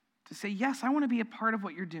 To say, yes, I want to be a part of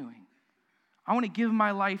what you're doing. I want to give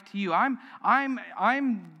my life to you. I'm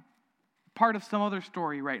part of some other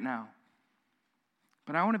story right now.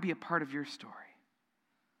 But I want to be a part of your story.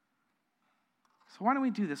 So why don't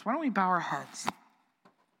we do this? Why don't we bow our heads?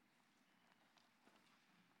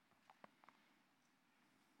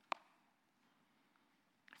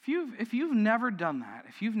 If you've never done that,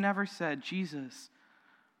 if you've never said, Jesus,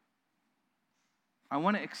 I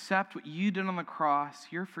want to accept what you did on the cross,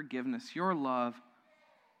 your forgiveness, your love,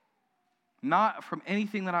 not from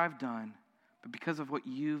anything that I've done, but because of what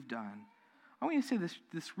you've done. I want you to say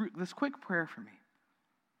this quick prayer for me.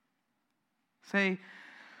 Say,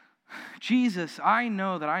 Jesus, I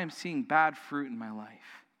know that I am seeing bad fruit in my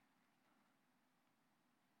life.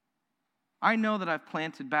 I know that I've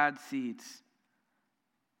planted bad seeds.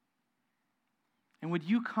 And would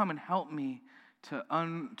you come and help me to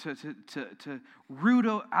root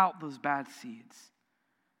out those bad seeds?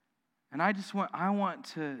 And I want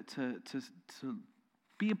to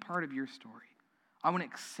be a part of your story. I want to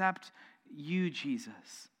accept you,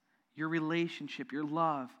 Jesus, your relationship, your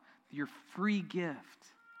love, your free gift.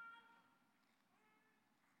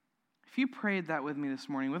 If you prayed that with me this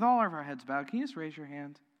morning, with all of our heads bowed, can you just raise your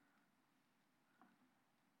hand?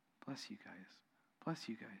 Bless you guys. Bless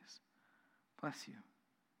you guys. Bless you.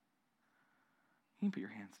 You can put your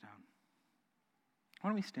hands down. Why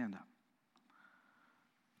don't we stand up?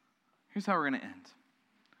 Here's how we're going to end.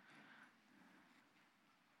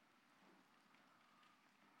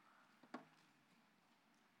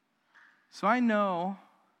 So I know,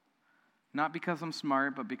 not because I'm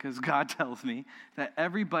smart, but because God tells me, that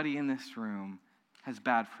everybody in this room has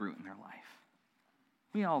bad fruit in their life.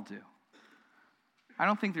 We all do. I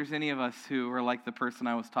don't think there's any of us who are like the person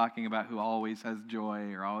I was talking about who always has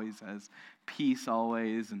joy or always has peace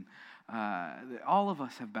always. And all of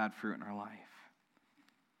us have bad fruit in our life.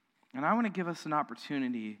 And I want to give us an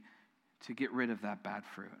opportunity to get rid of that bad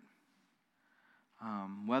fruit.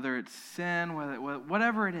 Whether it's sin,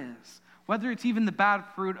 whatever it is. Whether it's even the bad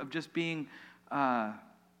fruit of just being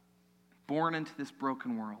born into this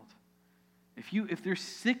broken world. If there's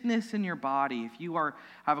sickness in your body, if you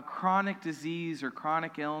have a chronic disease or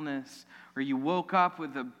chronic illness, or you woke up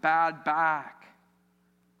with a bad back,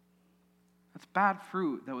 that's bad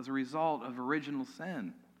fruit that was a result of original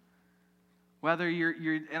sin. Whether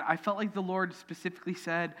and I felt like the Lord specifically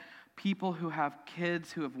said, people who have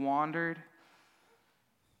kids who have wandered,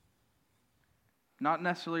 not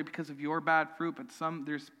necessarily because of your bad fruit, but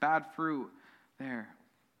there's bad fruit there.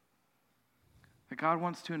 That God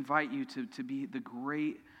wants to invite you to be the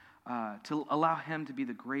great, to allow Him to be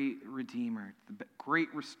the great Redeemer, the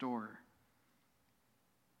great Restorer.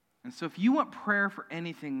 And so if you want prayer for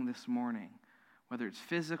anything this morning, whether it's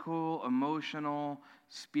physical, emotional,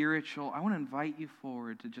 spiritual, I want to invite you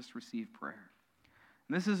forward to just receive prayer.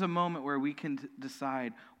 And this is a moment where we can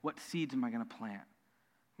decide, what seeds am I going to plant?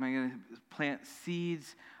 Am I going to plant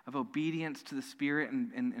seeds of obedience to the Spirit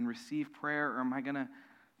and receive prayer, or am I going to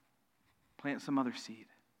plant some other seed?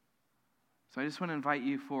 So I just want to invite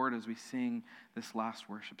you forward as we sing this last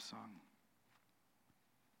worship song.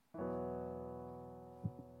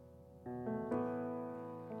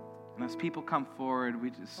 And as people come forward, we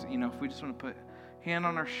just, if we just want to put a hand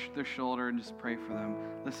on their shoulder and just pray for them.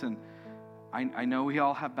 Listen, I know we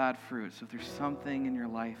all have bad fruit, so if there's something in your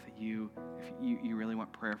life that you really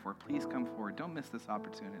want prayer for, please come forward. Don't miss this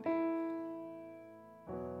opportunity.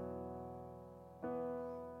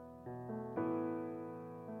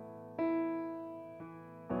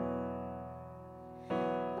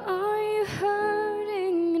 Are you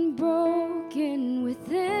hurting and broken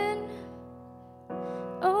within?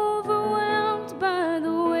 Overwhelmed by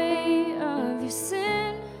the weight of your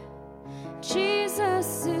sin?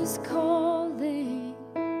 Jesus is calling.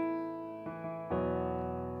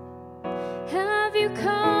 Have you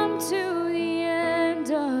come to the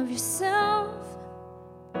end of yourself?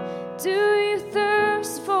 Do you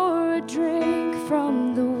thirst for a drink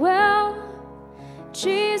from the well?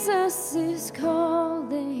 Jesus is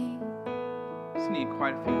calling. Just need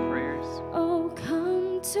quite a few prayers. Oh,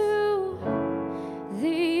 come to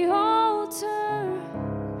the altar.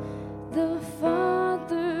 The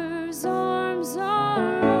Father's arms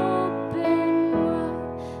are open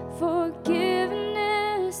wide.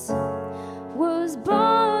 Forgiveness was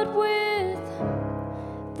bought with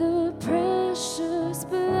the precious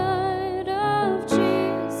blood of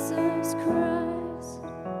Jesus Christ.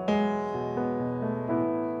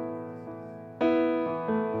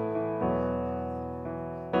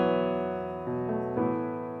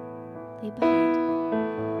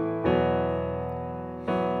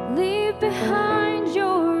 Leave behind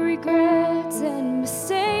your regrets and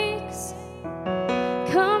mistakes.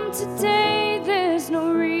 Come today, there's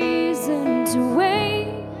no reason to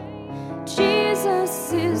wait.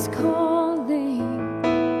 Jesus is calling.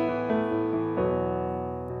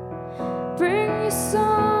 Bring your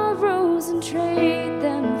sorrows and trade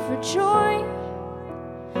them for joy.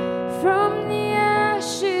 From the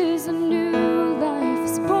ashes a new life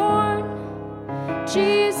is born.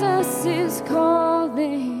 Jesus is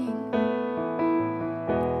calling.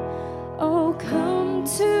 Oh, come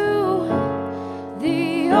to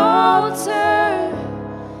the altar.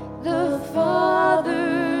 The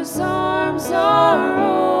Father's arms are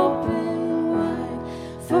open wide.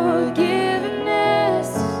 Forgiveness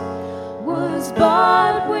was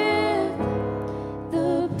bought with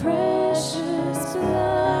the precious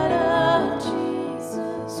blood of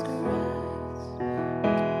Jesus Christ.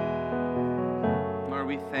 Lord,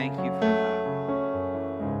 we thank you for that.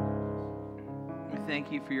 We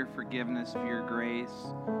thank you for your forgiveness, for your grace.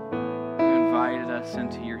 You invited us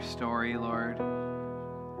into your story, Lord.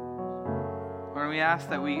 Lord, we ask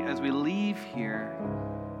that as we leave here,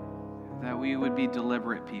 that we would be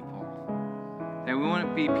deliberate people. That we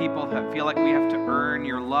wouldn't be people that feel like we have to earn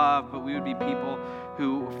your love, but we would be people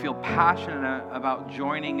who feel passionate about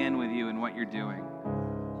joining in with you in what you're doing.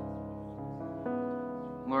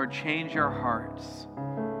 Lord, change our hearts.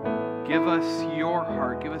 Give us your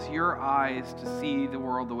heart. Give us your eyes to see the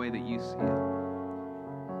world the way that you see it.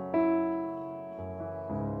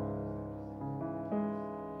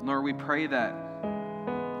 Lord, we pray that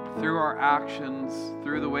through our actions,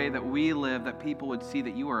 through the way that we live, that people would see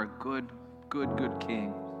that you are a good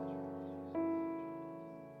King.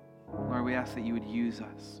 Lord, we ask that you would use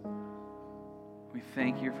us. We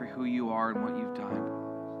thank you for who you are and what you've done.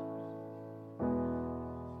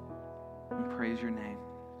 We praise your name.